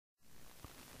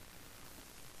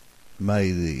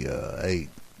May the 8th,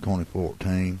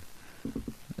 2014.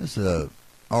 It's an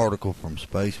article from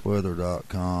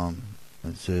spaceweather.com.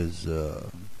 It says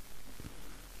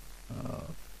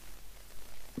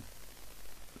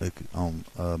on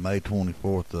May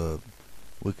 24th,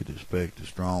 we could expect a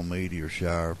strong meteor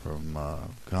shower from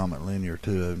Comet Linear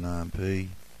 209P.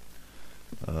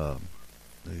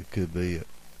 It could be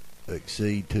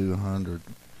exceed 200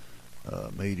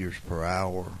 meteors per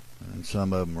hour, and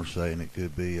some of them are saying it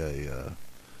could be a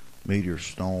meteor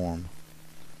storm.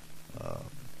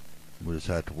 We just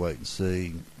have to wait and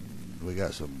see. We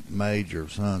got some major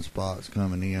sunspots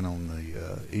coming in on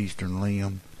the eastern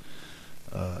limb.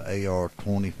 AR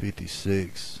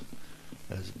 2056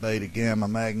 has a beta gamma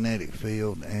magnetic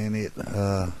field, and it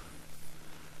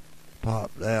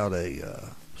popped out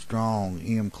a strong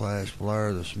M-class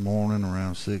flare this morning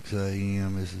around 6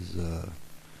 a.m. This is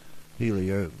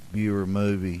Helio viewer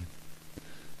movie,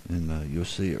 and you'll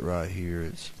see it right here.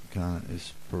 It's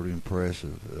pretty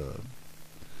impressive.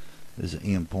 This is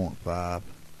an M.5.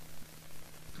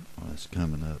 It's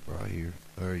coming up right here.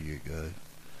 There you go.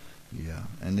 Yeah,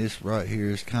 and this right here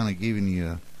is kind of giving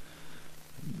you.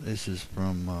 This is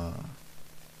from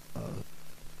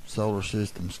Solar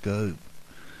System Scope.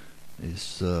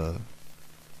 It's kind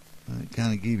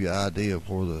of give you an idea of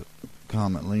where the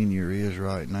Comet Linear is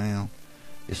right now.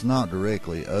 It's not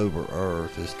directly over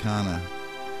Earth. It's kind of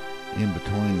in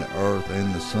between the Earth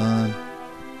and the Sun.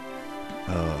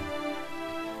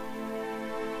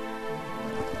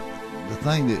 The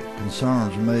thing that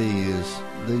concerns me is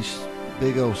these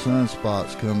big old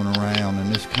sunspots coming around, and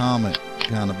this comet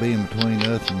kind of being between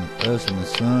us and the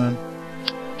sun.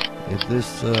 If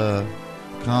this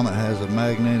comet has a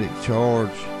magnetic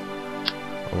charge,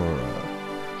 or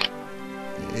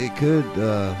it could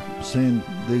send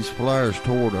these flares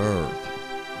toward Earth.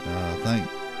 I think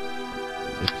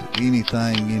if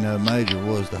anything major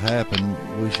was to happen,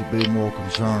 we should be more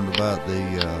concerned about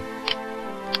the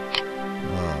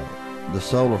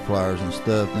solar flares and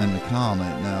stuff than the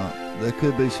comet. Now, there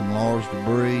could be some large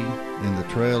debris in the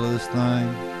trail of this thing.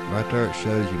 Right there it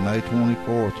shows you May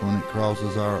 24th when it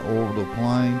crosses our orbital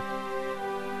plane.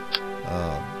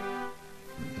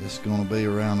 It's going to be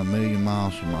around 1 million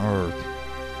miles from Earth.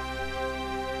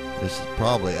 This is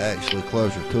probably actually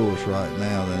closer to us right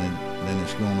now than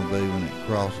it's going to be when it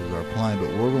crosses our plane.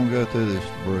 But we're going to go through this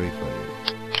debris field,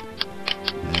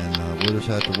 and we'll just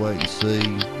have to wait and see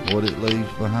what it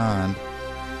leaves behind.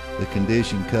 The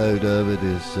condition code of it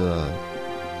is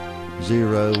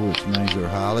 0, which means they're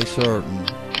highly certain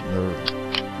they're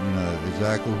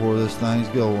exactly where this thing's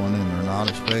going, and they're not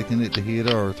expecting it to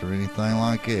hit Earth or anything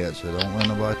like that. So don't let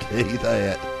nobody tell you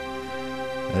that.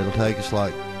 It'll take us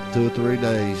like 2 or 3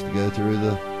 days to go through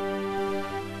the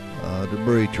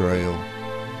debris trail.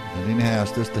 And anyhow,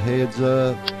 it's just a heads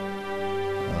up.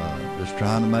 Just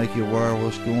trying to make you aware of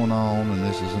what's going on. And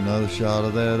this is another shot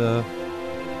of that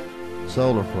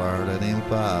solar flare, that M5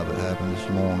 that happened this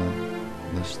morning.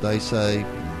 Just stay safe,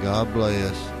 and God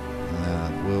bless.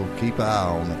 We'll keep an eye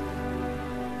on it.